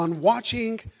on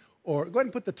watching, or go ahead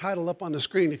and put the title up on the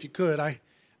screen if you could.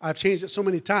 I've changed it so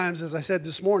many times, as I said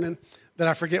this morning, that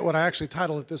I forget what I actually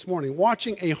titled it this morning.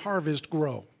 Watching a Harvest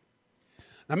Grow.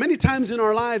 Now, many times in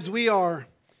our lives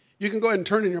you can go ahead and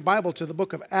turn in your Bible to the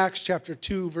book of Acts chapter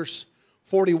 2, verse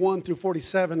 41 through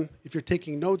 47, if you're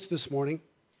taking notes this morning.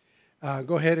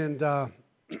 Go ahead and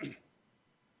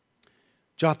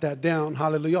jot that down.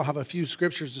 Hallelujah. I'll have a few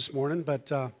scriptures this morning,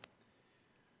 but I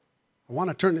want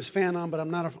to turn this fan on, but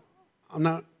I'm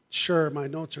not sure my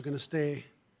notes are going to stay.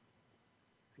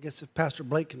 I guess if Pastor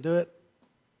Blake can do it.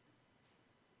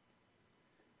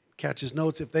 Catch his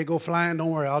notes. If they go flying,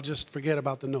 don't worry. I'll just forget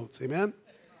about the notes. Amen?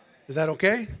 Is that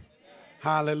okay?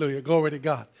 Hallelujah. Glory to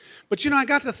God. But, I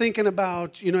got to thinking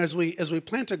about, as we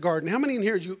plant a garden, how many in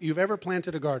here you've ever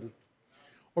planted a garden?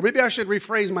 Or maybe I should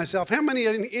rephrase myself. How many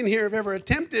in here have ever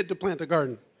attempted to plant a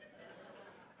garden?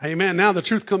 Amen. Now the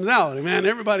truth comes out. Amen.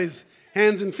 Everybody's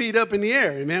hands and feet up in the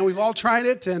air. Amen. We've all tried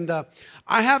it, and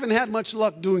I haven't had much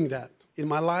luck doing that in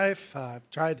my life. I've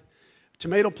tried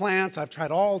tomato plants. I've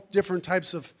tried all different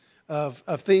types of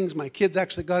things. My kids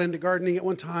actually got into gardening at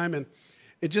one time, and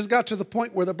it just got to the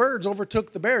point where the birds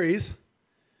overtook the berries,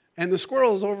 and the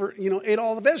squirrels ate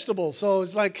all the vegetables. So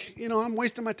it's like, I'm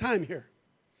wasting my time here.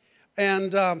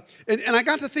 And I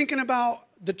got to thinking about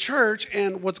the church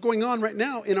and what's going on right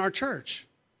now in our church.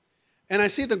 And I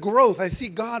see the growth. I see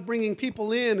God bringing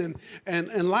people in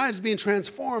and lives being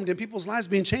transformed and people's lives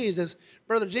being changed. As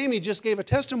Brother Jamie just gave a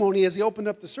testimony as he opened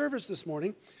up the service this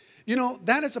morning,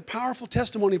 that is a powerful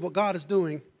testimony of what God is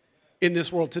doing in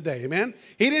this world today. Amen?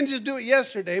 He didn't just do it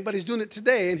yesterday, but he's doing it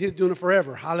today and he's doing it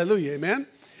forever. Hallelujah. Amen?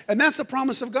 And that's the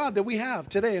promise of God that we have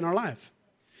today in our life,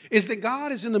 is that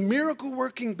God is in the miracle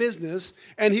working business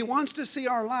and he wants to see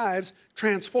our lives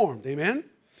transformed. Amen?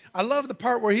 I love the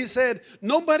part where he said,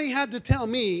 nobody had to tell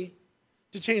me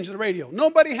to change the radio.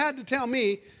 Nobody had to tell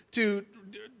me to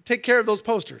take care of those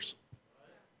posters.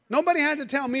 Nobody had to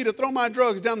tell me to throw my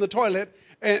drugs down the toilet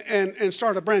and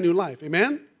start a brand new life.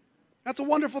 Amen? That's a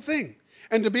wonderful thing.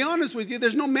 And to be honest with you,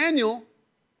 there's no manual,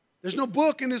 there's no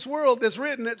book in this world that's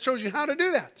written that shows you how to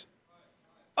do that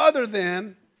other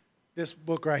than this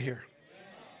book right here.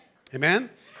 Amen?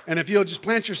 And if you'll just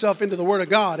plant yourself into the Word of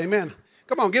God, amen.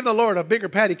 Come on, give the Lord a bigger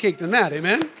patty cake than that,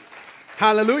 amen?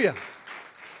 Hallelujah.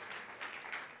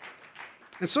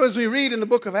 And so as we read in the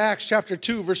book of Acts chapter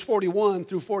 2, verse 41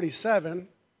 through 47,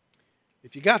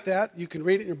 if you got that, you can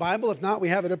read it in your Bible. If not, we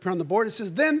have it up here on the board. It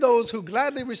says, then those who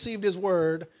gladly received his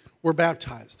word were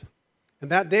baptized.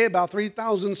 And that day about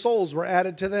 3,000 souls were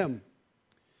added to them.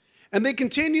 And they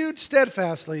continued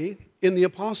steadfastly in the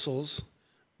apostles'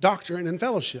 doctrine and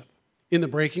fellowship, in the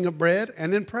breaking of bread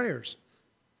and in prayers.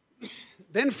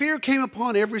 Then fear came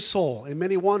upon every soul, and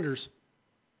many wonders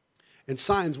and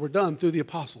signs were done through the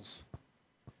apostles.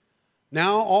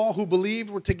 Now all who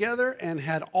believed were together and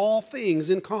had all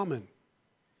things in common,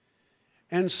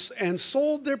 and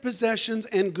sold their possessions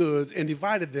and goods and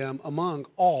divided them among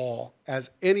all as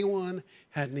anyone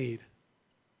had need.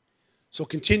 So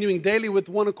continuing daily with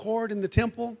one accord in the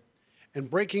temple and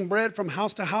breaking bread from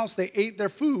house to house, they ate their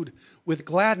food with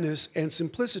gladness and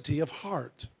simplicity of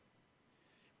heart,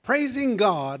 praising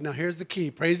God. Now here's the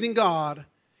key: praising God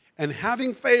and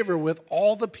having favor with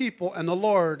all the people, and the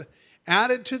Lord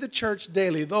added to the church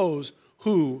daily those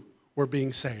who were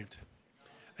being saved.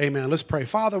 Amen. Let's pray.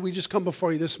 Father, we just come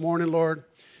before you this morning, Lord.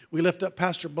 We lift up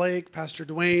Pastor Blake, Pastor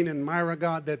Dwayne, and Myra,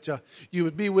 God, that you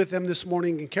would be with them this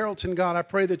morning. In Carrollton, God, I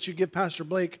pray that you give Pastor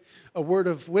Blake a word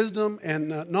of wisdom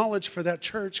and knowledge for that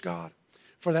church, God,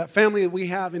 for that family that we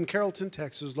have in Carrollton,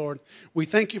 Texas, Lord. We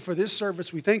thank you for this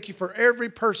service. We thank you for every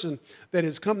person that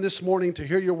has come this morning to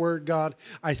hear your word, God.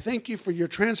 I thank you for your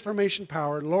transformation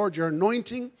power, Lord, your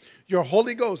anointing, your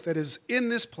Holy Ghost that is in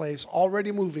this place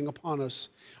already moving upon us.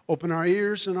 Open our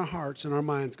ears and our hearts and our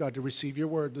minds, God, to receive your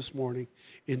word this morning.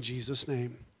 In Jesus'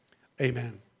 name,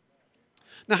 amen.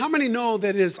 Now, how many know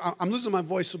that I'm losing my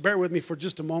voice, so bear with me for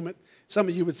just a moment. Some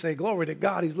of you would say, glory to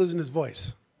God, he's losing his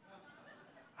voice.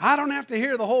 I don't have to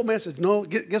hear the whole message. No,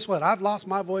 guess what? I've lost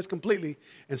my voice completely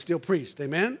and still preached,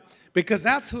 amen? Because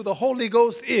that's who the Holy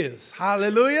Ghost is,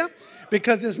 hallelujah?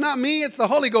 Because it's not me, it's the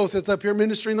Holy Ghost that's up here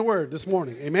ministering the word this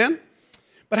morning, amen?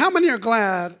 But how many are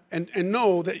glad and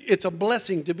know that it's a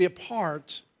blessing to be a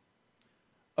part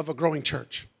of a growing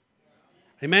church?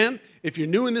 Amen? If you're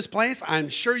new in this place, I'm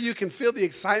sure you can feel the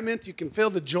excitement. You can feel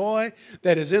the joy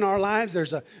that is in our lives.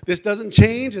 This doesn't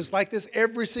change. It's like this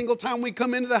every single time we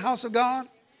come into the house of God.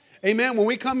 Amen? When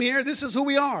we come here, this is who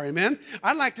we are. Amen?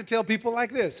 I like to tell people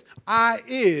like this: I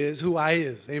is who I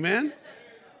is. Amen?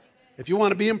 If you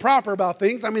want to be improper about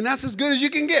things, that's as good as you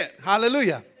can get.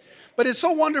 Hallelujah. But it's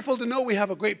so wonderful to know we have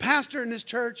a great pastor in this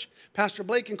church. Pastor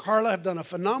Blake and Carla have done a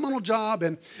phenomenal job.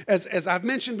 And as I've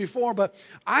mentioned before, but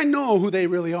I know who they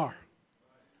really are.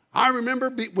 I remember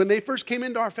when they first came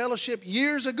into our fellowship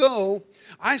years ago,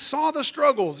 I saw the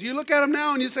struggles. You look at them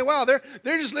now and you say, wow, they're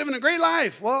just living a great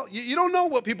life. Well, you don't know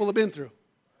what people have been through.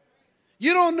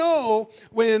 You don't know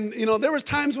when, there was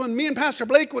times when me and Pastor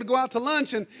Blake would go out to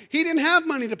lunch and he didn't have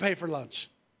money to pay for lunch.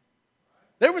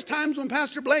 There was times when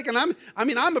Pastor Blake, and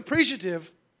I'm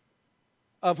appreciative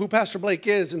of who Pastor Blake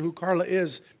is and who Carla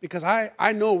is because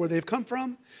I know where they've come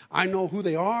from. I know who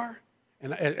they are.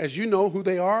 And as you know who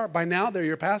they are by now, they're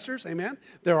your pastors, amen?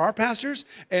 They're our pastors.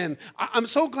 And I'm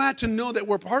so glad to know that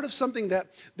we're part of something that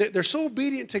they're so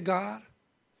obedient to God,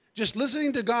 just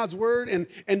listening to God's word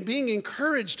and being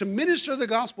encouraged to minister the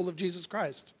gospel of Jesus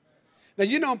Christ. Now,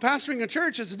 pastoring a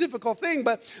church is a difficult thing,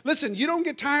 but listen, you don't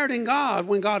get tired in God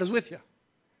when God is with you.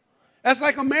 That's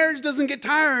like a marriage doesn't get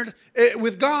tired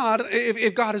with God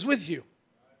if God is with you.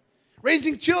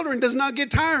 Raising children does not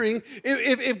get tiring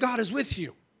if God is with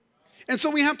you. And so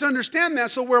we have to understand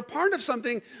that. So we're a part of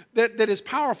something that is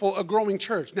powerful, a growing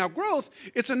church. Now, growth,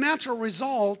 it's a natural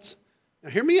result, now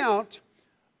hear me out,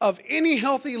 of any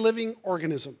healthy living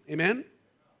organism. Amen?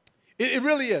 It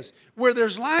really is. Where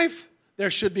there's life, there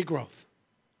should be growth.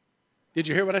 Did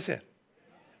you hear what I said?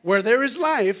 Where there is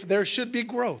life, there should be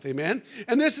growth. Amen?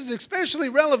 And this is especially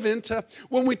relevant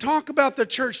when we talk about the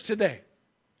church today.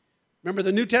 Remember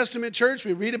the New Testament church?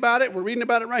 We read about it. We're reading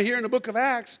about it right here in the book of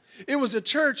Acts. It was a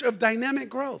church of dynamic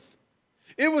growth.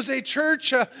 It was a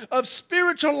church of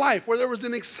spiritual life where there was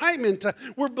an excitement,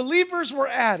 where believers were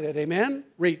added. Amen?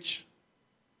 Reach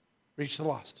the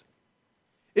lost.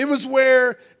 It was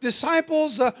where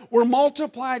disciples were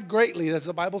multiplied greatly, as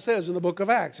the Bible says in the book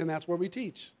of Acts, and that's where we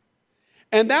teach.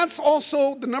 And that's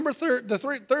also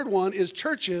the third one is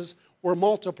churches were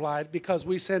multiplied because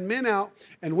we send men out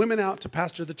and women out to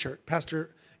pastor the church,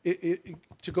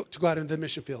 to go out into the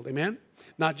mission field. Amen?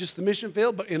 Not just the mission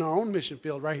field, but in our own mission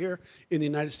field right here in the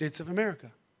United States of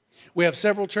America. We have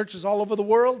several churches all over the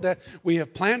world that we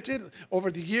have planted.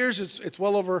 Over the years, it's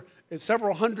well over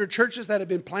several hundred churches that have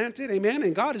been planted. Amen?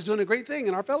 And God is doing a great thing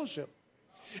in our fellowship.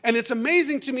 And it's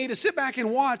amazing to me to sit back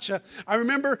and watch. I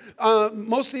remember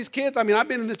most of these kids, I've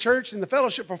been in the church, in the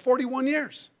fellowship for 41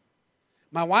 years.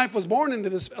 My wife was born into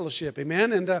this fellowship,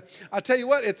 amen? And I'll tell you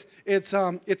what, it's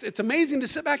amazing to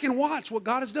sit back and watch what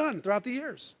God has done throughout the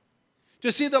years.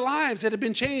 To see the lives that have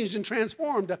been changed and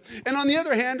transformed. And on the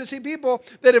other hand, to see people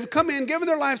that have come in, given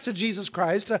their lives to Jesus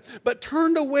Christ, but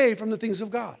turned away from the things of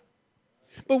God.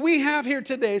 But we have here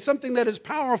today something that is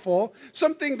powerful,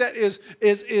 something that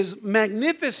is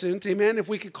magnificent, amen, if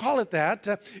we could call it that.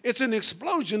 It's an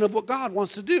explosion of what God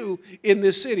wants to do in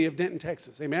this city of Denton,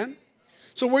 Texas, amen?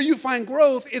 So where you find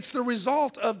growth, it's the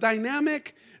result of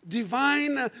dynamic,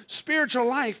 divine, spiritual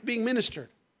life being ministered.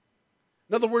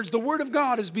 In other words, the word of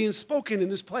God is being spoken in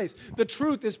this place. The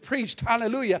truth is preached,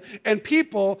 hallelujah, and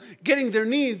people getting their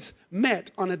needs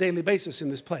met on a daily basis in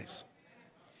this place.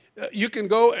 You can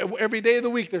go every day of the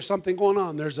week. There's something going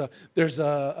on. There's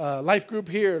a life group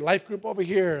here, life group over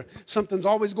here. Something's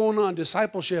always going on.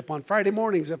 Discipleship on Friday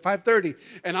mornings at 5:30.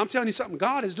 And I'm telling you something.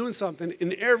 God is doing something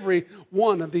in every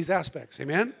one of these aspects.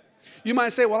 Amen? You might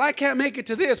say, well, I can't make it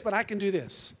to this, but I can do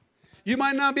this. You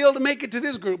might not be able to make it to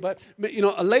this group, but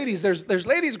ladies, there's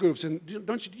ladies groups, and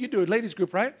don't you do a ladies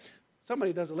group, right?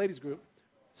 Somebody does a ladies group.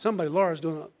 Somebody's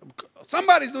doing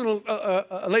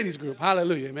a ladies group.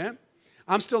 Hallelujah, amen.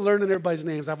 I'm still learning everybody's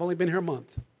names. I've only been here a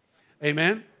month.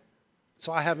 Amen?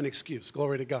 So I have an excuse.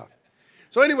 Glory to God.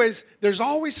 So anyways, there's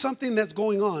always something that's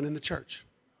going on in the church.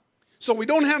 So we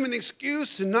don't have an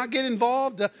excuse to not get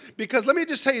involved because let me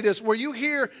just tell you this. Where you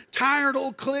hear tired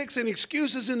old cliques and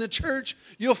excuses in the church,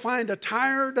 you'll find a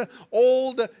tired,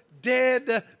 old,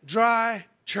 dead, dry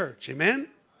church. Amen?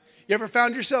 You ever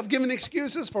found yourself giving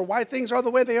excuses for why things are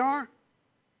the way they are?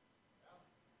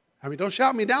 Don't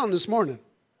shout me down this morning.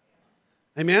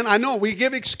 Amen. I know we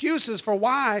give excuses for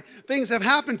why things have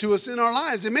happened to us in our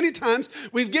lives. And many times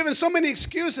we've given so many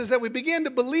excuses that we begin to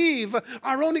believe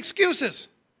our own excuses.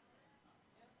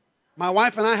 My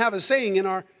wife and I have a saying in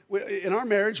our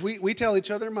marriage. We tell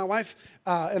each other, my wife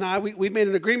and I, we made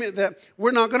an agreement that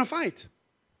we're not going to fight.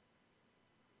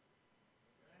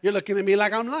 You're looking at me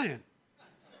like I'm lying.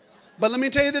 But let me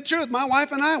tell you the truth. My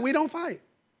wife and I, we don't fight.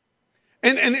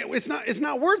 And it's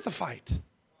not worth the fight.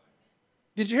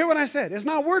 Did you hear what I said? It's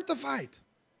not worth the fight.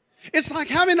 It's like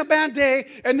having a bad day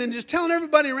and then just telling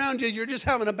everybody around you you're just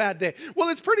having a bad day. Well,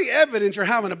 it's pretty evident you're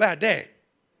having a bad day.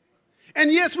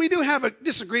 And yes, we do have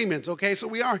disagreements, okay? So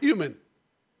we are human.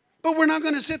 But we're not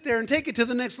going to sit there and take it to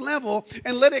the next level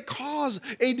and let it cause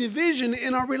a division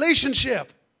in our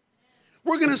relationship.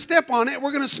 We're going to step on it,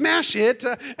 we're going to smash it,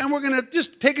 and we're going to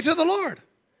just take it to the Lord.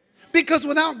 Because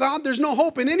without God, there's no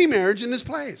hope in any marriage in this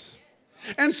place.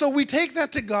 And so we take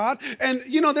that to God, and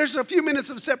there's a few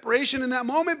minutes of separation in that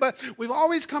moment, but we've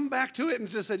always come back to it and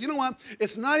just said, you know what,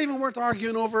 it's not even worth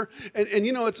arguing over. And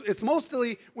it's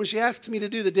mostly when she asks me to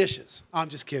do the dishes. I'm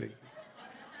just kidding.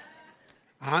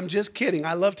 I'm just kidding.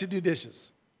 I love to do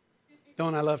dishes.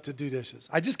 Don't I love to do dishes?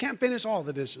 I just can't finish all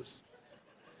the dishes.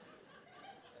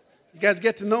 You guys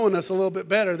get to knowing us a little bit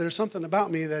better. There's something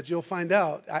about me that you'll find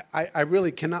out. I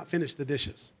really cannot finish the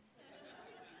dishes.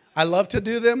 I love to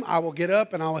do them. I will get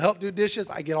up and I will help do dishes.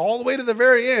 I get all the way to the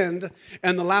very end,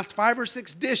 and the last 5 or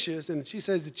 6 dishes, and she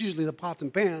says it's usually the pots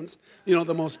and pans,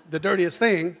 the dirtiest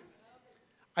thing.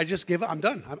 I just give up. I'm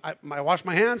done. I wash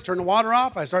my hands, turn the water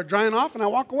off, I start drying off, and I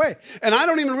walk away. And I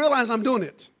don't even realize I'm doing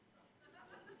it.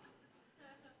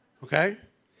 Okay?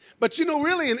 But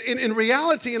really, in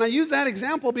reality, and I use that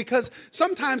example because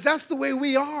sometimes that's the way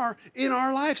we are in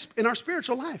our lives, in our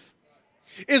spiritual life.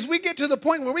 Is we get to the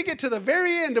point where we get to the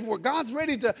very end of where God's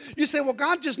ready to, you say, well,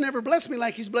 God just never blessed me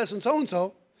like he's blessing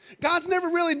so-and-so. God's never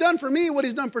really done for me what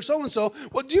he's done for so-and-so.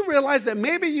 Well, do you realize that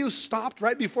maybe you stopped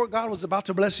right before God was about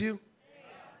to bless you?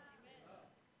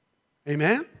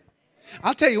 Amen?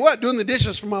 I'll tell you what, doing the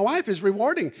dishes for my wife is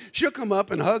rewarding. She'll come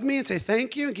up and hug me and say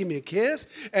thank you and give me a kiss.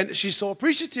 And she's so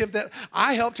appreciative that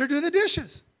I helped her do the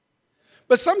dishes.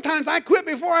 But sometimes I quit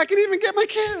before I can even get my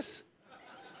kiss.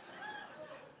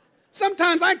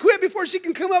 Sometimes I quit before she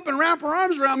can come up and wrap her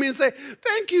arms around me and say,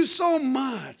 thank you so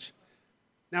much.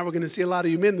 Now we're going to see a lot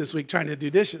of you men this week trying to do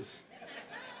dishes.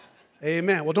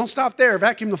 Amen. Well, don't stop there.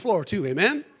 Vacuum the floor too.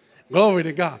 Amen. Glory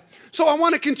to God. So I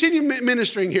want to continue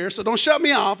ministering here, so don't shut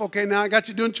me off. Okay, now I got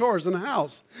you doing chores in the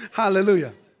house. Hallelujah.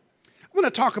 I'm going to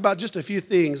talk about just a few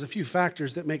things, a few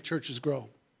factors that make churches grow.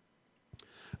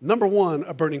 Number one,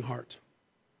 a burning heart.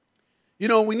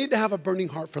 We need to have a burning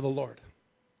heart for the Lord.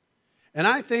 And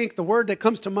I think the word that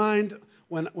comes to mind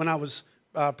when I was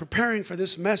preparing for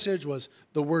this message was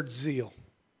the word zeal.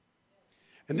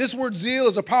 And this word zeal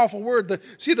is a powerful word.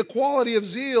 The quality of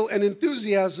zeal and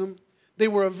enthusiasm, they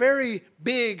were a very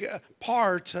big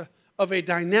part of a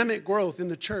dynamic growth in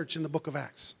the church in the book of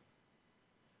Acts.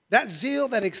 That zeal,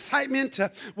 that excitement,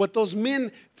 what those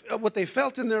men, what they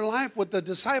felt in their life, what the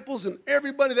disciples and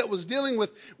everybody that was dealing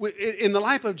with in the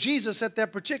life of Jesus at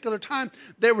that particular time,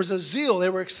 there was a zeal. They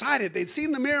were excited. They'd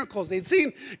seen the miracles. They'd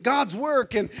seen God's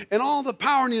work and all the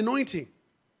power and the anointing.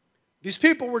 These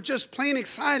people were just plain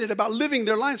excited about living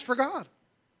their lives for God.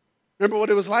 Remember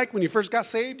what it was like when you first got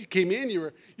saved? You came in, you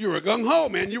were gung-ho,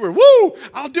 man. You were, woo,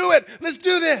 I'll do it. Let's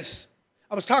do this.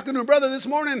 I was talking to a brother this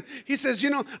morning. He says,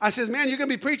 I says, man, you're going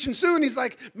to be preaching soon. He's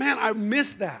like, man, I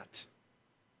missed that.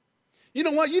 You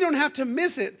know what? You don't have to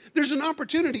miss it. There's an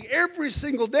opportunity every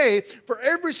single day for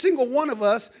every single one of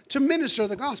us to minister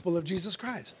the gospel of Jesus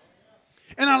Christ.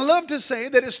 And I love to say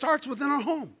that it starts within our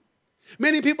home.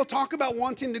 Many people talk about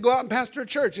wanting to go out and pastor a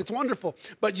church. It's wonderful.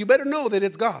 But you better know that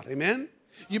it's God. Amen?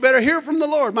 You better hear from the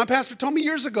Lord. My pastor told me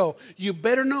years ago, you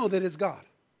better know that it's God.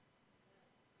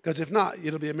 Because if not,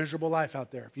 it'll be a miserable life out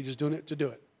there if you're just doing it to do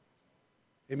it.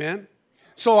 Amen?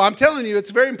 So I'm telling you, it's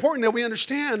very important that we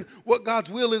understand what God's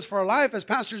will is for our life. As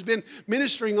Pastor's been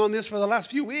ministering on this for the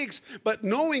last few weeks, but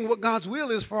knowing what God's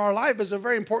will is for our life is a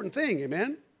very important thing.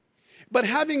 Amen? But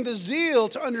having the zeal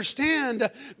to understand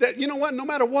that, you know what, no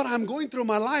matter what I'm going through in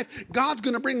my life, God's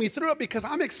going to bring me through it because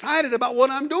I'm excited about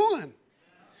what I'm doing.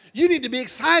 You need to be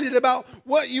excited about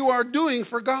what you are doing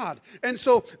for God. And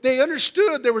so they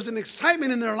understood there was an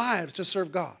excitement in their lives to serve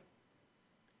God,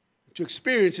 to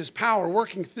experience his power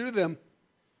working through them,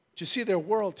 to see their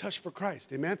world touched for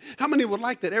Christ. Amen? How many would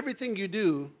like that everything you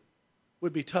do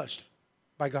would be touched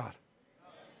by God?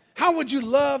 How would you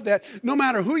love that no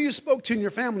matter who you spoke to in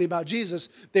your family about Jesus,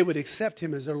 they would accept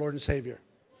him as their Lord and Savior?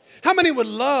 How many would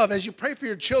love, as you pray for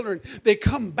your children, they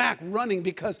come back running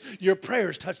because your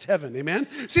prayers touched heaven? Amen?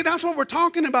 See, that's what we're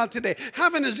talking about today.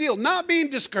 Having a zeal, not being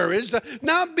discouraged,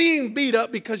 not being beat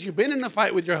up because you've been in a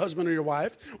fight with your husband or your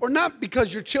wife, or not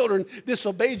because your children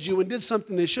disobeyed you and did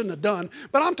something they shouldn't have done.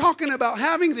 But I'm talking about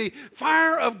having the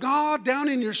fire of God down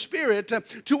in your spirit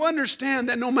to understand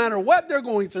that no matter what they're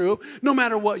going through, no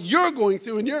matter what you're going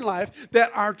through in your life,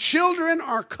 that our children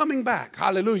are coming back.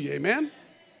 Hallelujah. Amen?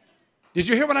 Did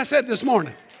you hear what I said this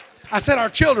morning? I said our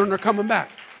children are coming back.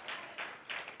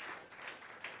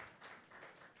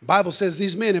 The Bible says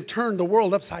these men have turned the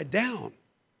world upside down.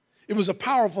 It was a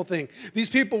powerful thing. These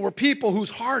people were people whose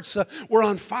hearts were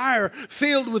on fire,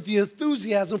 filled with the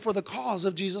enthusiasm for the cause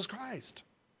of Jesus Christ.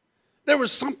 There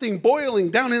was something boiling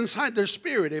down inside their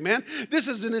spirit, amen? This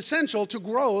is an essential to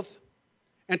growth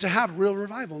and to have real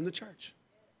revival in the church.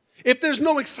 If there's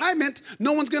no excitement,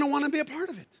 no one's going to want to be a part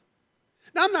of it.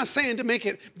 Now, I'm not saying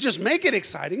to just make it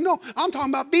exciting. No, I'm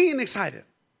talking about being excited.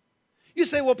 You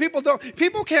say, well,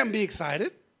 people can't be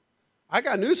excited. I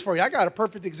got news for you. I got a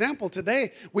perfect example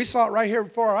today. We saw it right here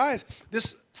before our eyes.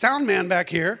 This sound man back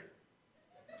here,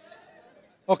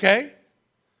 okay?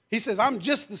 He says, I'm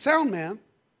just the sound man.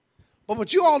 But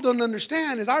what you all don't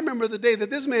understand is I remember the day that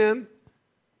this man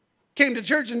came to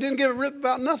church and didn't give a rip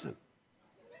about nothing.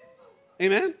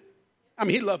 Amen? I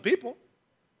mean, he loved people.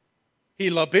 He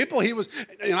loved people. He was,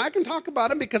 I can talk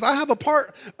about him because I have a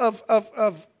part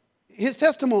of his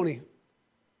testimony.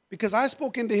 Because I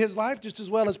spoke into his life just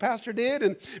as well as Pastor did,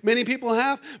 and many people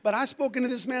have. But I spoke into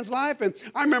this man's life, and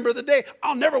I remember the day,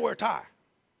 I'll never wear a tie.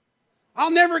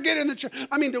 I'll never get in the church.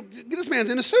 I mean, this man's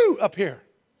in a suit up here.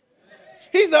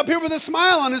 He's up here with a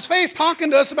smile on his face talking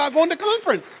to us about going to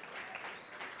conference.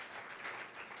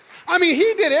 I mean,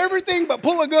 he did everything but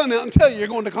pull a gun out and tell you you're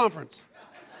going to conference.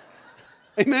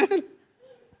 Amen?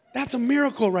 That's a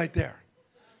miracle right there.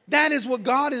 That is what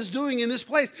God is doing in this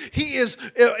place. He is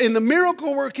in the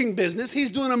miracle working business. He's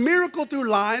doing a miracle through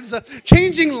lives,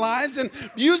 changing lives, and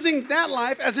using that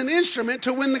life as an instrument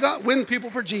to win people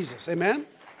for Jesus. Amen?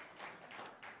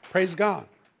 Praise God.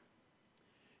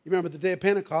 You remember the day of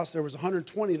Pentecost, there was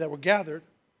 120 that were gathered,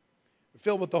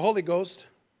 filled with the Holy Ghost.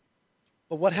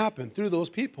 But what happened? Through those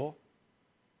people,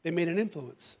 they made an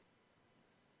influence.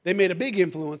 They made a big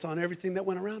influence on everything that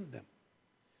went around them.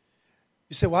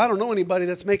 You say, well, I don't know anybody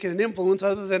that's making an influence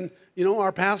other than,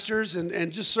 our pastors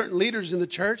and just certain leaders in the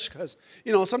church because,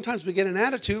 sometimes we get an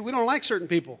attitude. We don't like certain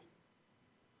people.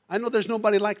 I know there's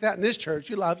nobody like that in this church.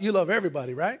 You love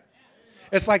everybody, right?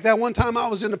 It's like that one time I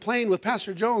was in a plane with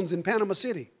Pastor Jones in Panama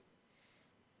City.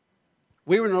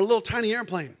 We were in a little tiny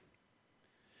airplane.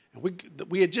 And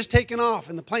we had just taken off,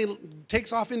 and the plane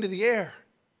takes off into the air.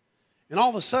 And all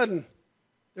of a sudden,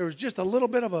 there was just a little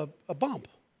bit of a bump.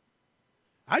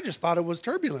 I just thought it was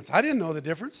turbulence. I didn't know the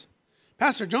difference.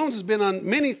 Pastor Jones has been on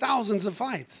many thousands of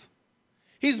flights.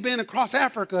 He's been across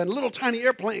Africa in little tiny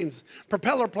airplanes,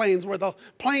 propeller planes where the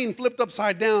plane flipped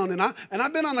upside down. And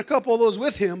I've been on a couple of those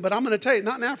with him, but I'm going to tell you,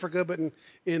 not in Africa, but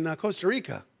in Costa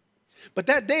Rica. But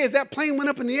that day, as that plane went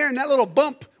up in the air and that little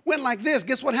bump went like this,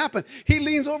 guess what happened? He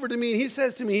leans over to me and he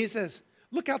says,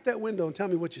 look out that window and tell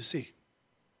me what you see.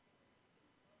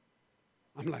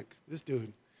 I'm like, this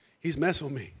dude, he's messing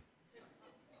with me.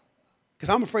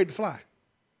 Because I'm afraid to fly.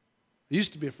 I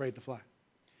used to be afraid to fly.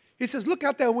 He says, look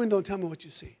out that window and tell me what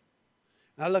you see.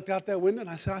 And I looked out that window and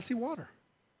I said, I see water.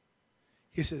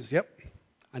 He says, yep,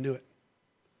 I knew it.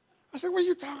 I said, what are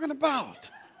you talking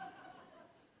about?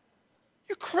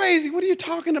 You're crazy. What are you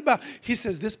talking about? He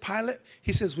says,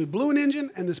 we blew an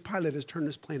engine and this pilot has turned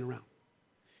this plane around.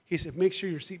 He said, make sure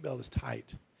your seatbelt is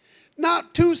tight.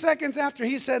 Not 2 seconds after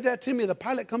he said that to me, the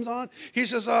pilot comes on. He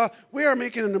says, we are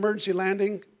making an emergency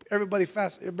landing. Everybody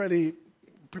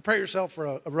prepare yourself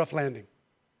for a rough landing.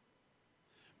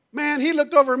 Man, he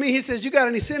looked over at me. He says, you got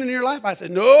any sin in your life? I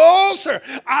said, no, sir.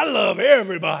 I love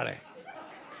everybody.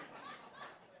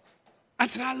 I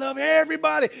said, I love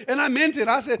everybody. And I meant it.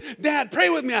 I said, Dad, pray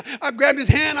with me. I grabbed his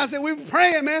hand. I said, we were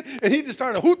praying, man. And he just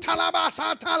started,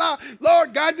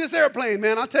 Lord, guide this airplane,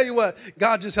 man. I'll tell you what,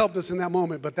 God just helped us in that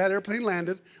moment. But that airplane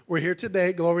landed. We're here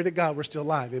today. Glory to God. We're still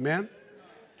alive. Amen?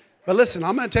 But listen,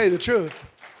 I'm going to tell you the truth.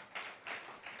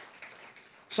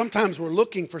 Sometimes we're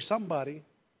looking for somebody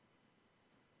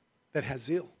that has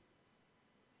zeal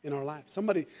in our life.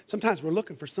 Sometimes we're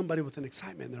looking for somebody with an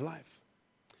excitement in their life.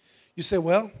 You say,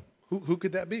 well, who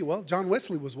could that be? Well, John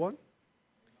Wesley was one.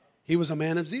 He was a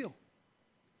man of zeal.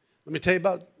 Let me tell you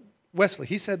about Wesley.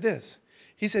 He said this.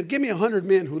 He said, give me 100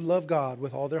 men who love God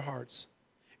with all their hearts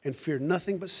and fear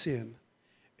nothing but sin,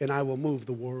 and I will move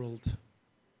the world.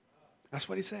 That's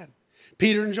what he said.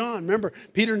 Peter and John, remember,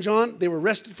 Peter and John, they were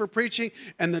arrested for preaching,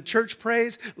 and the church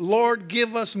prays, Lord,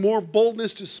 give us more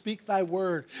boldness to speak thy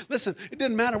word. Listen, it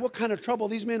didn't matter what kind of trouble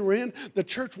these men were in, the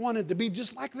church wanted to be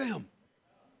just like them.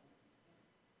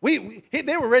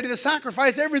 They were ready to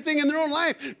sacrifice everything in their own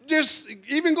life, just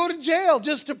even go to jail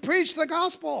just to preach the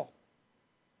gospel.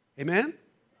 Amen?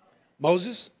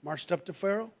 Moses marched up to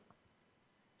Pharaoh,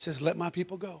 says, let my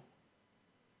people go.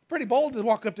 Pretty bold to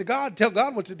walk up to God, tell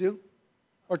God what to do.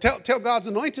 Or tell God's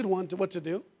anointed one what to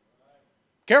do.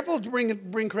 Careful to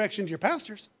bring correction to your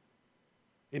pastors.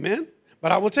 Amen?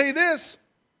 But I will tell you this.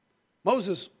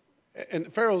 Moses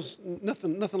and Pharaoh's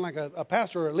nothing like a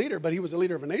pastor or a leader, but he was a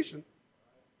leader of a nation.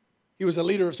 He was a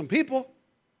leader of some people.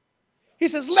 He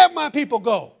says, let my people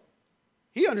go.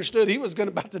 He understood he was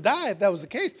about to die if that was the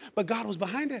case, but God was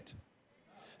behind it.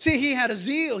 See, he had a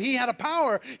zeal, he had a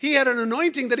power, he had an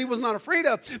anointing that he was not afraid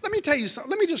of. Let me tell you something.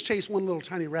 Let me just chase one little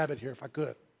tiny rabbit here if I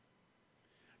could.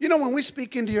 You know, when we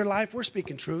speak into your life, we're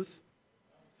speaking truth.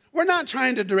 We're not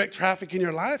trying to direct traffic in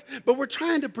your life, but we're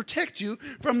trying to protect you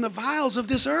from the vials of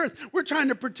this earth. We're trying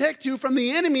to protect you from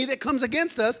the enemy that comes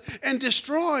against us and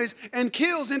destroys and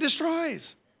kills and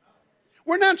destroys.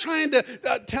 We're not trying to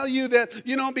tell you that,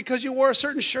 you know, because you wore a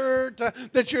certain shirt,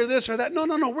 that you're this or that. No.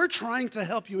 We're trying to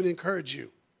help you and encourage you.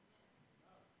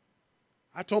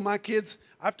 I've told my kids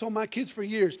for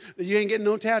years that you ain't getting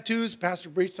no tattoos. Pastor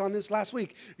preached on this last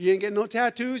week. You ain't getting no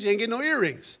tattoos. You ain't getting no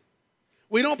earrings.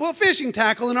 We don't put fishing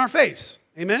tackle in our face.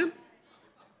 Amen?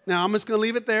 Now, I'm just going to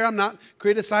leave it there. I'm not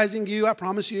criticizing you. I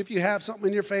promise you, if you have something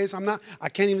in your face, I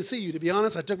can't even see you. To be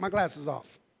honest, I took my glasses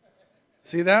off.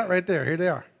 See that right there? Here they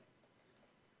are.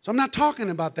 So I'm not talking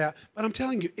about that, but I'm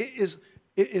telling you, it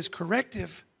is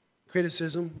corrective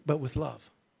criticism, but with love.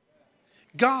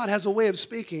 God has a way of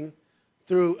speaking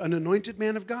through an anointed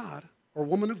man of God or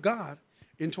woman of God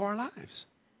into our lives.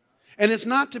 And it's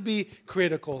not to be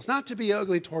critical. It's not to be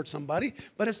ugly towards somebody,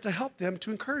 but it's to help them,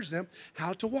 to encourage them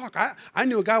how to walk. I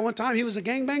knew a guy one time, he was a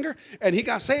gangbanger, and he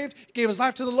got saved, gave his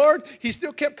life to the Lord. He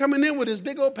still kept coming in with his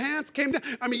big old pants, came down.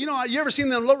 I mean, you know, you ever seen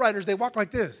them lowriders? They walk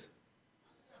like this.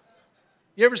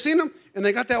 You ever seen them? And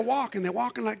they got that walk, and they're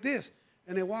walking like this.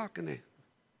 And they walk, and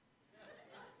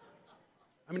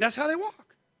that's how they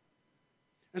walk.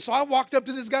 And so I walked up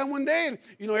to this guy one day, and,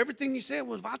 you know, everything he said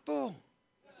was, vato.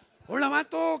 Hola,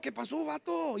 vato. ¿Qué pasó,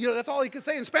 vato? You know, that's all he could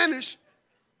say in Spanish.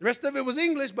 The rest of it was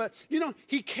English. But, you know,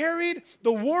 he carried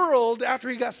the world after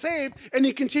he got saved, and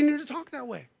he continued to talk that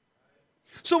way.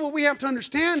 So what we have to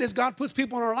understand is God puts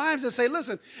people in our lives that say,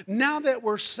 listen, now that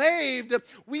we're saved,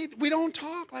 we don't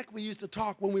talk like we used to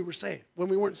talk when we were saved, when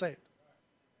we weren't saved.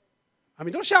 I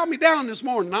mean, don't shout me down this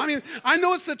morning. I mean, I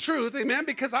know it's the truth, amen,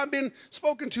 because I've been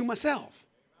spoken to myself.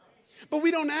 But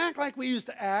we don't act like we used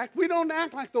to act. We don't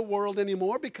act like the world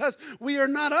anymore because we are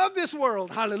not of this world.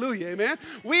 Hallelujah, amen.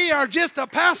 We are just a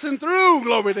passing through,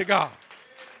 glory to God.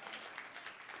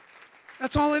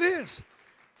 That's all it is.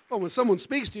 But when someone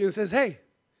speaks to you and says, hey,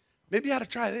 maybe you ought to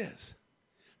try this.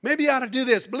 Maybe you ought to do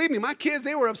this. Believe me, my kids,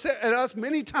 they were upset at us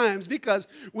many times because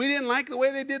we didn't like the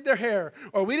way they did their hair,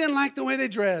 or we didn't like the way they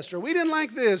dressed, or we didn't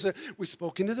like this. We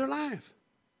spoke into their life.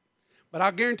 But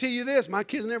I'll guarantee you this, my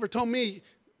kids never told me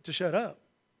to shut up.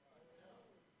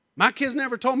 My kids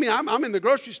never told me. I'm in the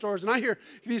grocery stores, and I hear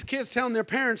these kids telling their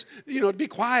parents, you know, to be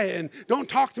quiet and don't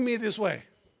talk to me this way.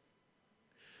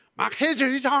 My kids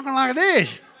are talking like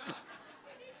this.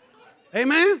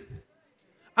 Amen?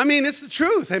 I mean, it's the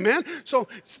truth, amen? So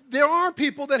there are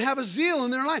people that have a zeal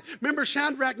in their life. Remember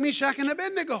Shadrach, Meshach, and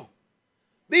Abednego.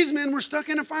 These men were stuck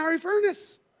in a fiery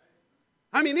furnace.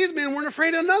 I mean, these men weren't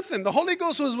afraid of nothing. The Holy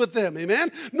Ghost was with them,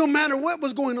 amen? No matter what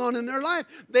was going on in their life,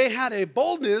 they had a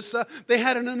boldness, they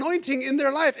had an anointing in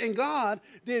their life, and God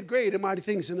did great and mighty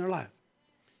things in their life.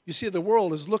 You see, the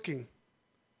world is looking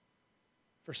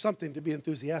for something to be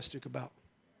enthusiastic about.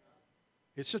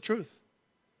 It's the truth.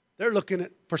 They're looking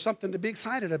for something to be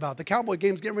excited about. The Cowboy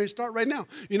game's getting ready to start right now.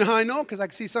 You know how I know? Because I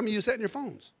can see some of you setting your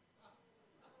phones.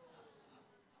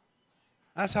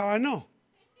 That's how I know.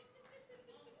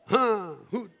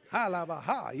 Hoot, ha, la, ba,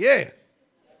 ha, yeah.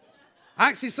 I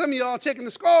can see some of y'all checking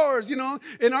the scores, you know.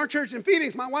 In our church in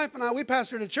Phoenix, my wife and I, we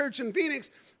pastored a church in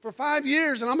Phoenix for 5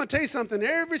 years, and I'm going to tell you something,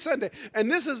 every Sunday.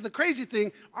 And this is the crazy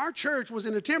thing. Our church was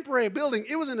in a temporary building.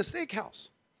 It was in a steakhouse.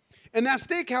 And that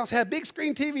steakhouse had big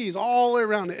screen TVs all the way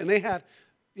around it. And they had,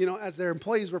 you know, as their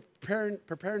employees were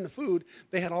preparing the food,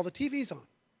 they had all the TVs on.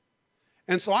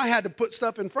 And so I had to put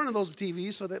stuff in front of those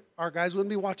TVs so that our guys wouldn't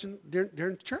be watching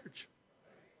during church.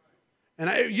 And,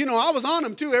 I was on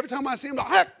them, too. Every time I see them, like,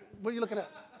 ah, what are you looking at?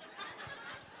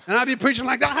 And I'd be preaching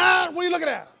like that. Ah, what are you looking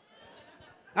at?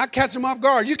 I'd catch them off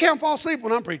guard. You can't fall asleep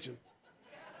when I'm preaching.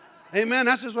 Amen.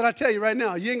 That's just what I tell you right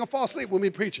now. You ain't going to fall asleep with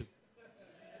me preaching.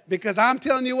 Because I'm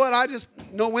telling you what, I just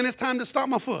know when it's time to stop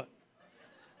my foot.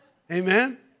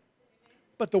 Amen?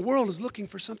 But the world is looking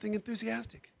for something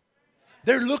enthusiastic.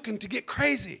 They're looking to get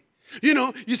crazy. You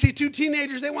know, you see two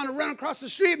teenagers, they want to run across the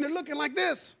street, and they're looking like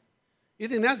this. You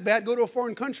think that's bad? Go to a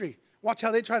foreign country. Watch how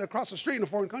they try to cross the street in a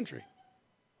foreign country.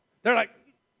 They're like,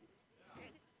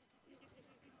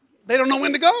 they don't know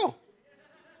when to go.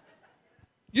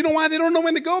 You know why they don't know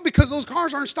when to go? Because those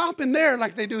cars aren't stopping there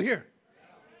like they do here.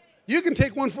 You can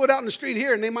take one foot out in the street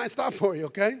here and they might stop for you,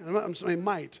 okay? I'm saying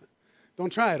might.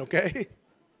 Don't try it, okay?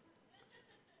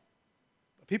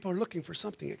 But people are looking for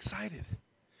something excited.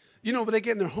 You know, when they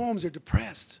get in their homes, they're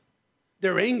depressed.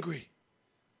 They're angry.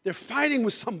 They're fighting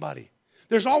with somebody.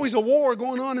 There's always a war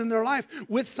going on in their life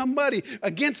with somebody,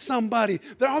 against somebody.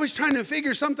 They're always trying to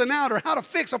figure something out or how to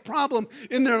fix a problem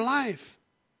in their life.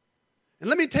 And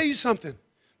let me tell you something.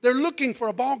 They're looking for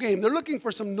a ball game. They're looking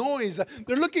for some noise.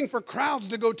 They're looking for crowds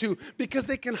to go to because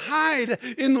they can hide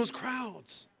in those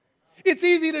crowds. It's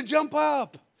easy to jump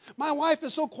up. My wife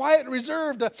is so quiet and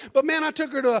reserved. But man, I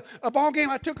took her to a ball game.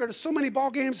 I took her to so many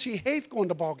ball games. She hates going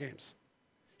to ball games.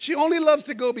 She only loves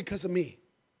to go because of me.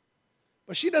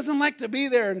 But she doesn't like to be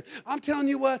there. And I'm telling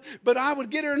you what, but I would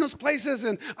get her in those places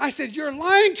and I said, you're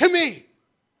lying to me.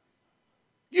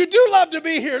 You do love to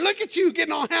be here. Look at you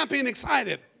getting all happy and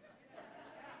excited.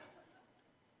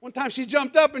 One time she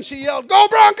jumped up and she yelled, "Go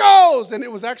Broncos!" And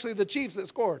it was actually the Chiefs that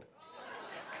scored.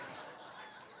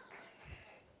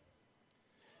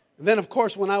 And then, of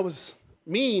course, when I was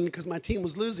mean because my team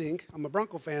was losing, I'm a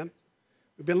Bronco fan.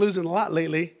 We've been losing a lot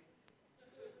lately.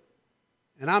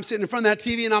 And I'm sitting in front of that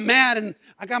TV and I'm mad and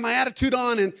I got my attitude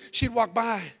on and she'd walk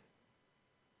by.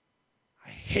 I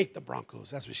hate the Broncos.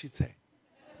 That's what she'd say.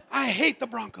 I hate the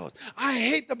Broncos. I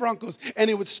hate the Broncos. And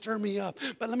it would stir me up.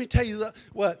 But let me tell you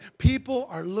what. People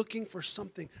are looking for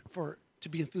something to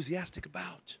be enthusiastic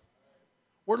about.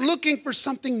 We're looking for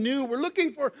something new. We're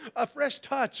looking for a fresh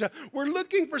touch. We're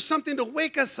looking for something to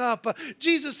wake us up.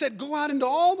 Jesus said, go out into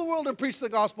all the world and preach the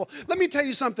gospel. Let me tell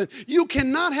you something. You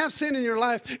cannot have sin in your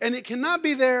life, and it cannot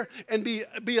be there and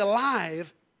be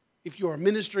alive if you are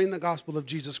ministering the gospel of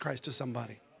Jesus Christ to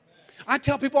somebody. I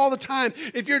tell people all the time,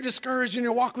 if you're discouraged in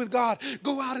your walk with God,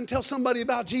 go out and tell somebody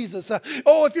about Jesus.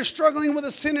 If you're struggling with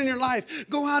a sin in your life,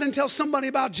 go out and tell somebody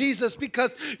about Jesus,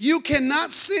 because you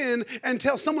cannot sin and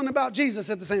tell someone about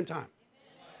Jesus at the same time.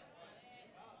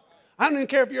 I don't even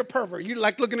care if you're a pervert. You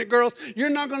like looking at girls. You're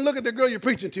not going to look at the girl you're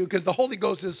preaching to because the Holy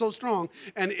Ghost is so strong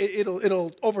and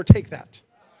it'll overtake that.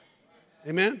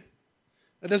 Amen?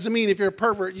 That doesn't mean if you're a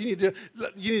pervert, you need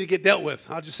to get dealt with.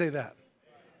 I'll just say that.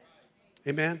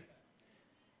 Amen?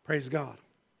 Praise God.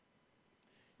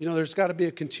 You know, there's got to be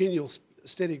a continual,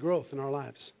 steady growth in our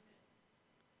lives.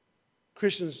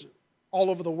 Christians all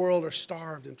over the world are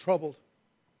starved and troubled,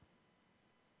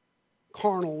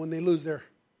 carnal when they lose their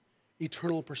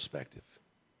eternal perspective.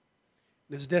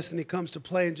 And as Destiny comes to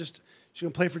play, and she's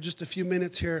going to play for just a few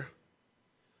minutes here,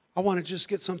 I want to just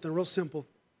get something real simple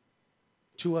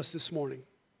to us this morning.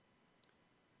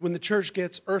 When the church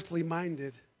gets earthly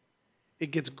minded,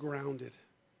 it gets grounded.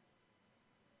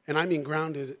 And I mean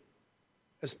grounded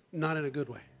as not in a good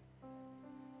way.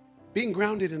 Being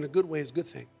grounded in a good way is a good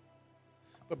thing.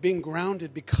 But being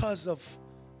grounded because of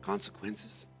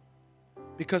consequences,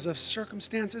 because of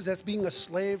circumstances, that's being a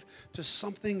slave to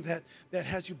something that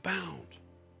has you bound.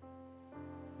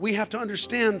 We have to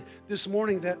understand this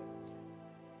morning that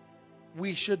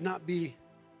we should not be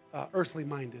earthly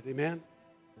minded. Amen?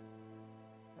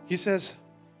 He says,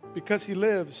 because he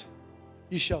lives,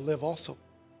 ye shall live also.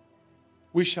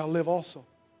 We shall live also.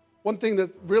 One thing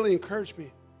that really encouraged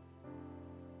me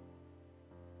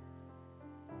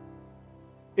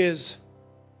is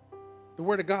the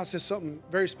Word of God says something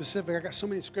very specific. I got so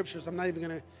many scriptures. I'm not even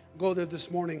going to go there this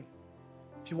morning.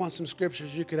 If you want some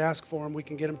scriptures, you could ask for them. We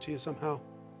can get them to you somehow.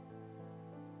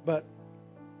 But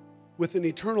with an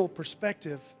eternal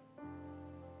perspective,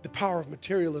 the power of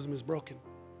materialism is broken.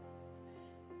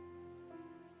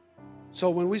 So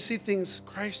when we see things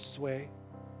Christ's way,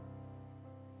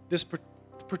 this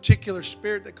particular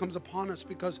spirit that comes upon us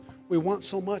because we want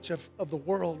so much of the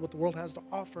world, what the world has to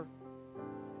offer,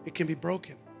 it can be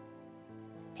broken.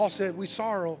 Paul said, we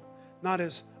sorrow not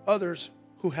as others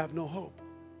who have no hope.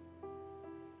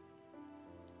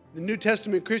 The New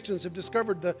Testament Christians have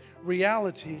discovered the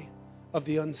reality of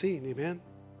the unseen, amen?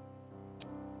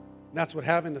 And that's what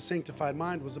having a sanctified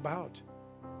mind was about.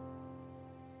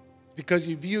 It's because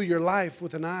you view your life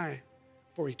with an eye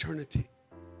for eternity.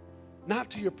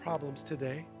 Not to your problems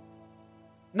today,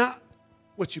 not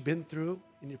what you've been through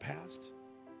in your past,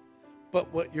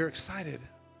 but what you're excited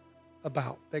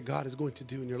about that God is going to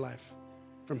do in your life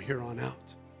from here on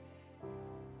out.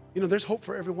 You know, there's hope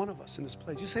for every one of us in this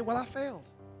place. You say, well, I failed.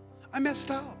 I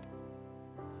messed up.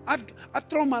 I've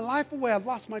thrown my life away. I've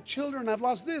lost my children. I've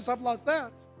lost this. I've lost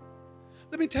that.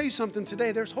 Let me tell you something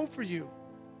today. There's hope for you.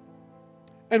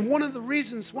 And one of the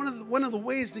reasons, one of the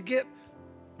ways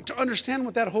to understand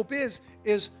what that hope is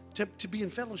to be in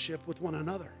fellowship with one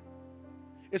another.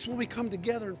 It's when we come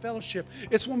together in fellowship.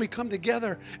 It's when we come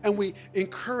together and we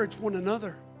encourage one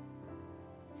another.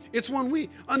 It's when we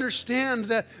understand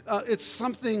that it's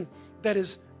something that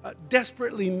is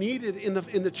desperately needed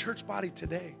in the church body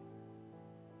today.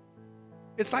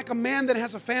 It's like a man that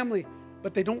has a family,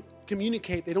 but they don't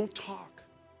communicate, they don't talk.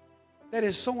 That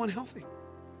is so unhealthy.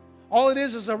 All it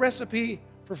is a recipe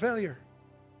for failure.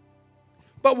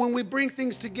 But when we bring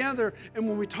things together and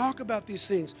when we talk about these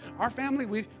things, our family,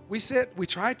 we sit, we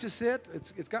try to sit.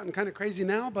 It's gotten kind of crazy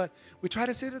now, but we try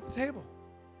to sit at the table.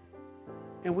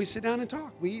 And we sit down and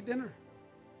talk. We eat dinner.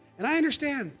 And I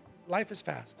understand life is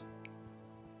fast.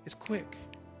 It's quick.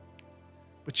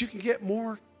 But you can get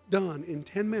more done in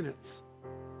 10 minutes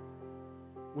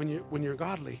when you're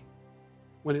godly,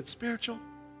 when it's spiritual,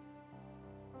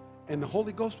 and the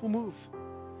Holy Ghost will move.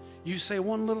 You say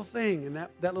one little thing, and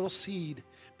that little seed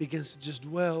begins to just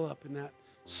dwell up in that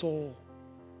soul,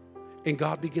 and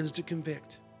God begins to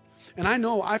convict. And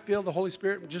I feel the Holy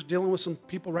Spirit just dealing with some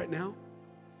people right now.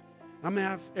 I'm going to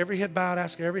have every head bowed,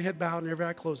 ask every head bowed and every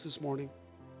eye closed this morning.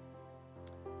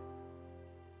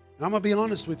 And I'm going to be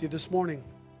honest with you this morning.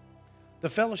 The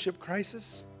fellowship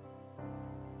crisis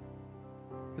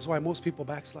is why most people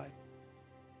backslide.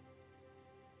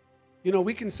 You know,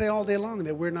 we can say all day long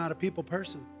that we're not a people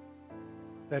person,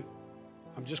 that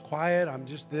I'm just quiet, I'm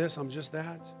just this, I'm just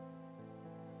that.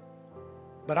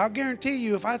 But I'll guarantee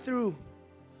you, if I threw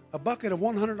a bucket of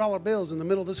 $100 bills in the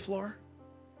middle of this floor,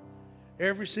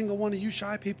 every single one of you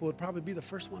shy people would probably be the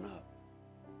first one up.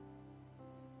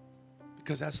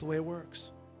 Because that's the way it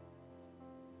works.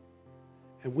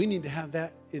 And we need to have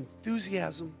that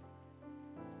enthusiasm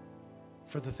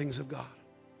for the things of God.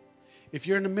 If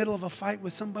you're in the middle of a fight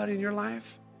with somebody in your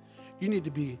life, you need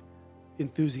to be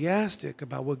enthusiastic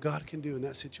about what God can do in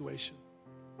that situation.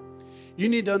 You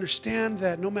need to understand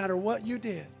that no matter what you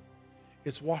did,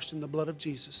 it's washed in the blood of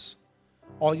Jesus.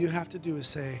 All you have to do is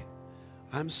say,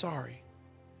 I'm sorry.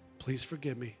 Please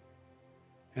forgive me.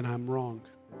 And I'm wrong.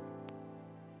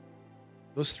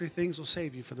 Those 3 things will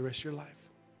save you for the rest of your life.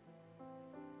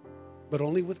 But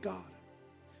only with God.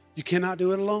 You cannot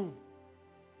do it alone.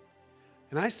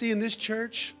 And I see in this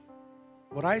church,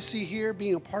 what I see here,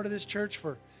 being a part of this church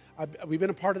we've been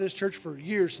a part of this church for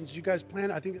years, since you guys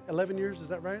planted, I think 11 years, is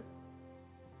that right?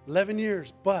 11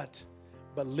 years, but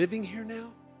living here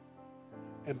now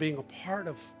and being a part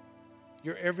of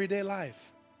your everyday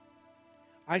life,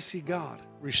 I see God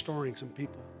restoring some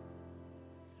people.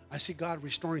 I see God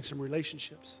restoring some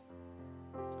relationships.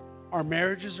 Our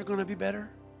marriages are going to be better.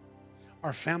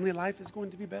 Our family life is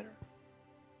going to be better.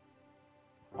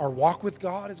 Our walk with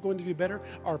God is going to be better.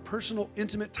 Our personal,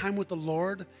 intimate time with the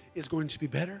Lord is going to be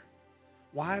better.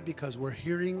 Why? Because we're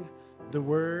hearing the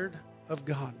word of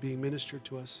God being ministered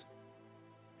to us,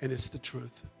 and it's the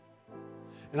truth.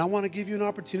 And I want to give you an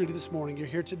opportunity this morning. You're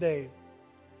here today.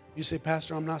 You say,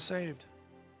 Pastor, I'm not saved.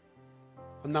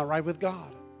 I'm not right with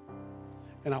God.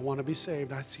 And I want to be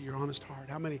saved. I see your honest heart.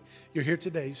 How many? You're here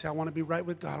today. You say, I want to be right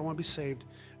with God. I want to be saved.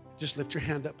 Just lift your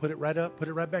hand up. Put it right up. Put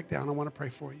it right back down. I want to pray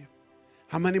for you.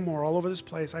 How many more all over this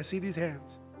place? I see these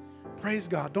hands. Praise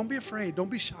God. Don't be afraid. Don't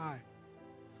be shy.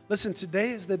 Listen, today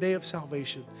is the day of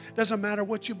salvation. Doesn't matter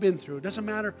what you've been through. It doesn't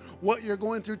matter what you're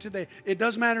going through today. It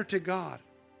does matter to God.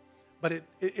 But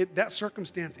that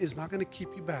circumstance is not going to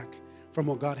keep you back from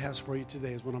what God has for you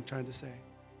today, is what I'm trying to say.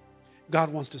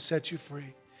 God wants to set you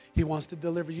free. He wants to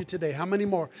deliver you today. How many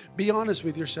more? Be honest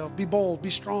with yourself. Be bold. Be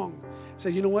strong.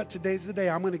 Say, you know what? Today's the day.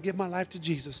 I'm going to give my life to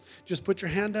Jesus. Just put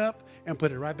your hand up and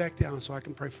put it right back down so I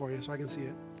can pray for you, so I can see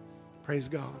it. Praise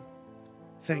God.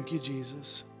 Thank you,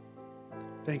 Jesus.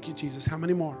 Thank you, Jesus. How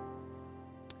many more?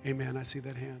 Amen. I see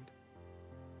that hand.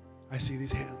 I see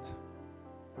these hands.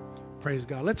 Praise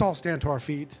God. Let's all stand to our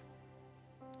feet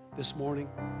this morning.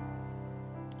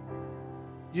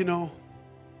 You know,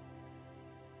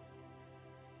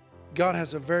 God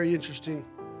has a very interesting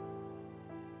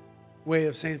way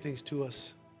of saying things to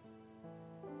us.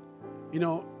 You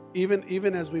know,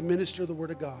 even as we minister the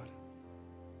Word of God,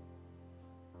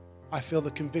 I feel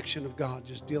the conviction of God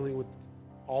just dealing with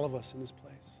all of us in this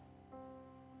place.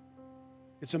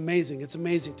 It's amazing. It's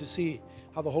amazing to see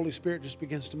how the Holy Spirit just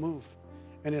begins to move.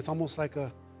 And it's almost like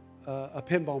a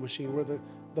pinball machine where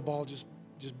the ball just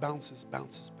bounces.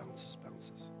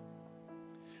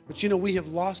 But you know, we have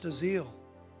lost a zeal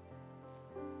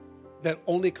that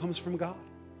only comes from God.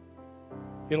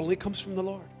 It only comes from the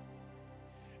Lord.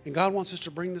 And God wants us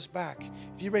to bring this back.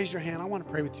 If you raise your hand, I want to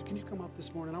pray with you. Can you come up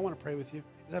this morning? I want to pray with you.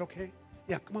 Is that okay?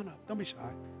 Yeah, come on up. Don't be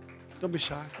shy. Don't be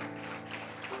shy.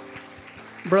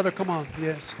 Brother, come on.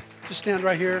 Yes. Just stand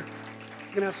right here. I'm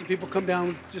going to have some people come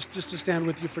down just to stand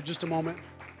with you for just a moment.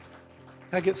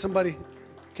 Can I get somebody?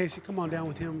 Casey, come on down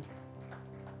with him.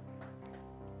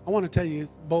 I want to tell you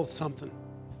both something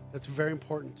that's very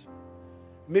important.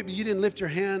 Maybe you didn't lift your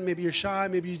hand. Maybe you're shy.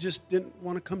 Maybe you just didn't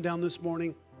want to come down this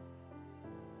morning.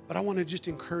 But I want to just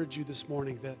encourage you this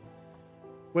morning that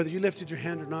whether you lifted your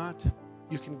hand or not,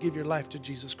 you can give your life to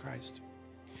Jesus Christ.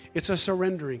 It's a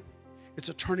surrendering. It's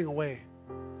a turning away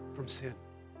from sin.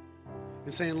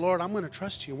 and saying, Lord, I'm going to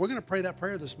trust you. We're going to pray that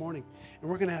prayer this morning, and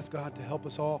we're going to ask God to help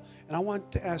us all. And I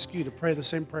want to ask you to pray the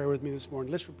same prayer with me this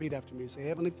morning. Let's repeat after me. Say,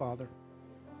 Heavenly Father,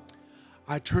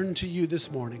 I turn to you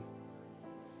this morning,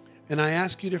 and I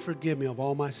ask you to forgive me of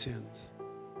all my sins.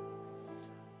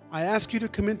 I ask you to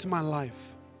come into my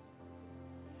life.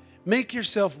 Make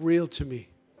yourself real to me.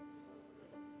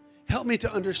 Help me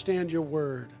to understand your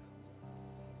word.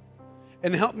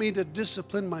 And help me to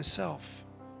discipline myself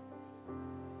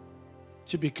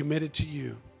to be committed to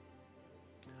you.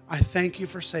 I thank you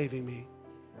for saving me.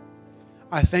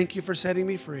 I thank you for setting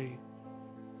me free.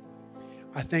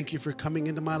 I thank you for coming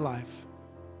into my life.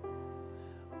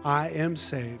 I am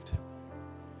saved.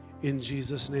 In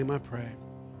Jesus' name I pray.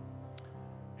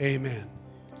 Amen.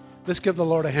 Let's give the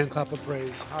Lord a hand clap of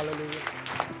praise. Hallelujah.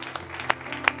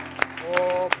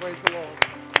 Oh, praise the Lord.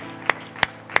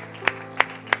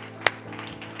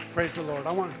 Praise the Lord.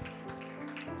 I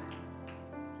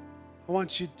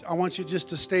want you just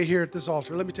to stay here at this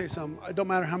altar. Let me tell you something. It don't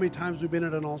matter how many times we've been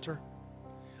at an altar.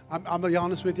 I'm going to be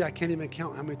honest with you. I can't even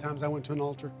count how many times I went to an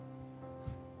altar.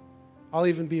 I'll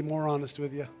even be more honest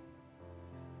with you.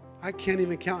 I can't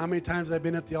even count how many times I've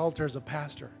been at the altar as a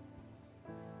pastor,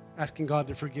 asking God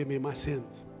to forgive me of my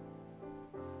sins.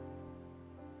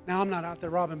 Now, I'm not out there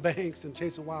robbing banks and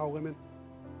chasing wild women.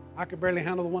 I could barely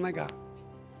handle the one I got.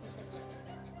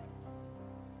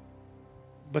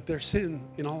 But there's sin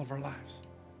in all of our lives.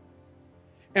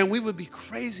 And we would be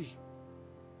crazy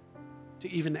to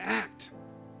even act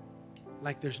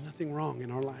like there's nothing wrong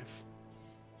in our life.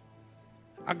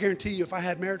 I guarantee you, if I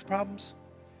had marriage problems,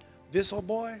 this old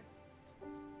boy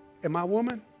and my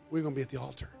woman, we're going to be at the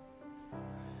altar.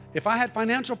 If I had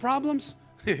financial problems,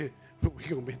 we're going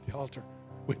to be at the altar,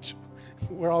 which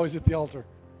we're always at the altar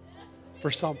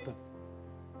for something.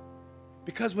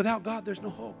 Because without God, there's no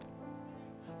hope.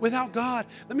 Without God,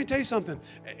 let me tell you something.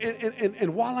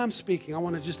 And while I'm speaking, I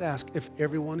want to just ask if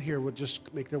everyone here would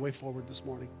just make their way forward this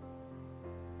morning.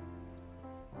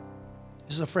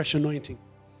 This is a fresh anointing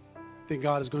that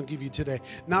God is going to give you today.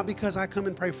 Not because I come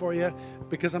and pray for you,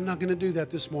 because I'm not going to do that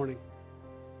this morning.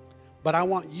 But I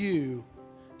want you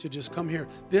to just come here.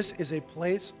 This is a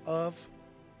place of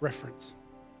reference,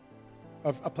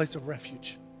 of a place of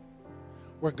refuge,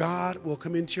 where God will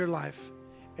come into your life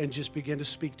and just begin to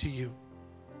speak to you.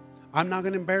 I'm not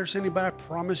going to embarrass anybody. I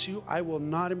promise you, I will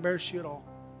not embarrass you at all.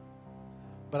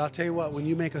 But I'll tell you what, when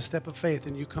you make a step of faith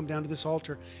and you come down to this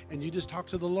altar and you just talk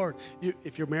to the Lord,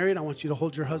 if you're married, I want you to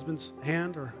hold your husband's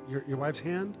hand or your wife's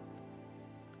hand.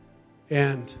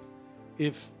 And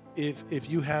if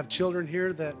you have children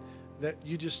here that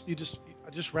you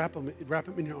just wrap them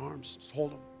in your arms, just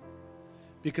hold them.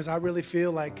 Because I really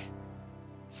feel like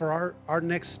for our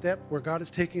next step where God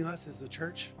is taking us as a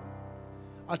church,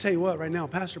 I'll tell you what, right now,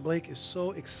 Pastor Blake is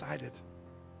so excited.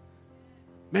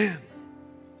 Man,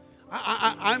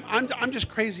 I'm just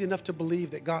crazy enough to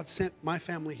believe that God sent my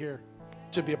family here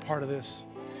to be a part of this.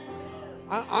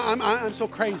 I'm so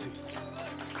crazy.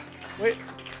 Wait,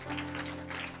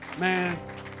 man,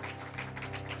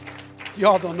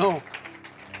 y'all don't know.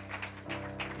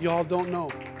 Y'all don't know.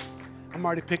 I'm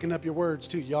already picking up your words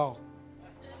too, y'all.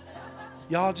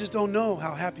 Y'all just don't know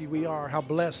how happy we are, how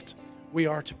blessed we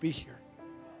are to be here.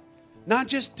 Not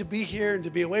just to be here and to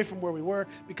be away from where we were,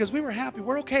 because we were happy.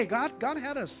 We're okay. God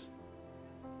had us.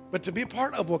 But to be a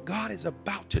part of what God is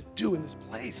about to do in this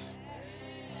place.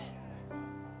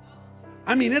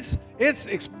 I mean, it's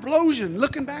explosion.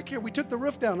 Looking back here, we took the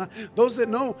roof down. Those that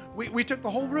know, we took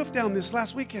the whole roof down this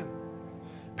last weekend.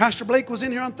 Pastor Blake was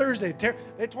in here on Thursday.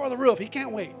 They tore the roof. He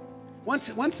can't wait.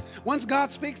 Once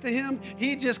God speaks to him,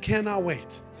 he just cannot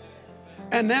wait.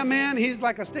 And that man, he's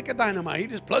like a stick of dynamite. He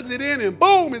just plugs it in and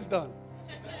boom, it's done.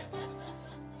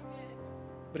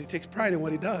 But he takes pride in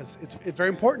what he does. It's very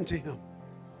important to him.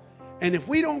 And if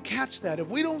we don't catch that, if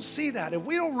we don't see that, if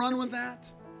we don't run with that,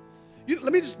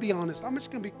 let me just be honest. I'm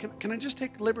just going to be, can I just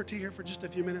take liberty here for just a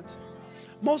few minutes?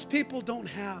 Most people don't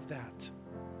have that.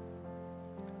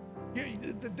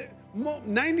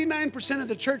 99% of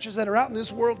the churches that are out in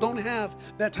this world don't have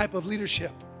that type of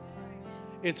leadership.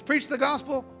 It's preach the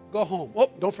gospel, go home. Oh,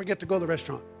 don't forget to go to the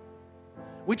restaurant.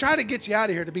 We try to get you out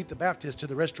of here to beat the Baptist to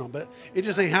the restaurant, but it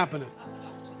just ain't happening.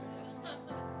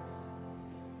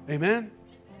 Amen?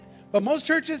 But most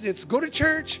churches, it's go to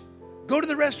church, go to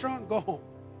the restaurant, go home.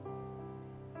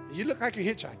 You look like you're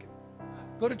hitchhiking.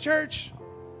 Go to church,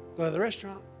 go to the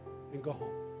restaurant, and go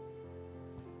home.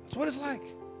 That's what it's like.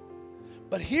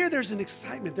 But here there's an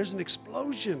excitement, there's an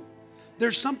explosion.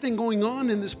 There's something going on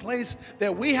in this place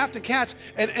that we have to catch.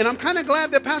 And I'm kind of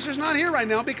glad that Pastor's not here right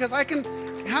now because I can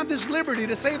have this liberty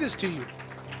to say this to you.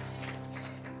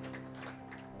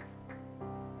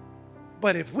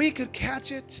 But if we could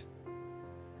catch it,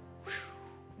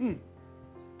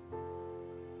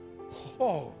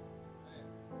 oh,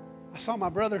 I saw my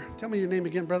brother. Tell me your name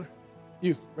again, brother.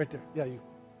 You, right there. Yeah, you.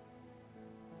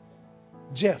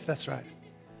 Jeff, that's right.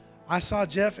 I saw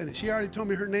Jeff, and she already told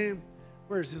me her name.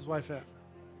 Where's his wife at?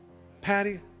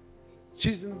 Patty.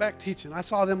 She's in the back teaching. I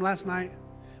saw them last night.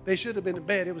 They should have been in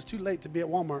bed. It was too late to be at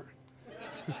Walmart.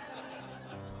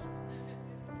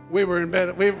 We were in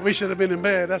bed. We should have been in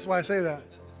bed. That's why I say that.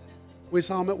 We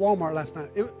saw them at Walmart last night.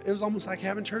 It was almost like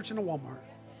having church in a Walmart.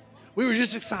 We were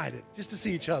just excited just to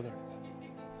see each other.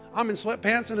 I'm in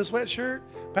sweatpants and a sweatshirt.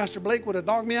 Pastor Blake would have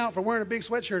dogged me out for wearing a big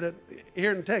sweatshirt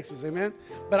here in Texas, amen?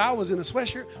 But I was in a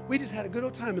sweatshirt. We just had a good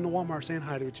old time in the Walmart saying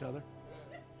hi to each other.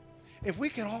 If we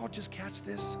could all just catch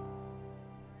this,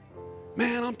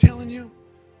 man, I'm telling you,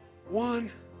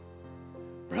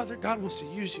 brother, God wants to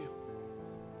use you.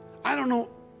 I don't know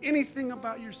anything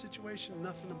about your situation,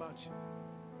 nothing about you,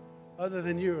 other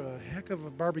than you're a heck of a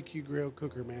barbecue grill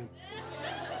cooker, man.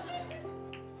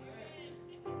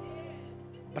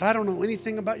 But I don't know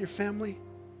anything about your family.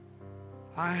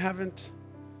 I haven't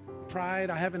pried.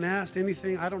 I haven't asked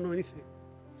anything. I don't know anything.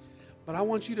 But I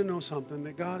want you to know something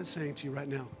that God is saying to you right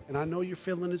now. And I know you're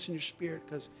feeling this in your spirit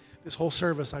because this whole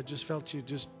service, I just felt you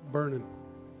just burning.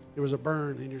 There was a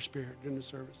burn in your spirit during the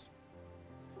service.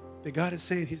 That God is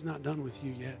saying he's not done with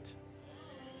you yet.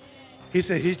 He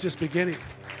said he's just beginning.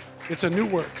 It's a new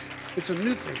work. It's a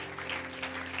new thing.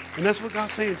 And that's what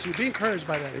God's saying to you. Be encouraged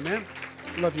by that, amen?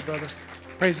 Love you, brother.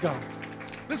 Praise God.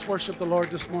 Let's worship the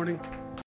Lord this morning.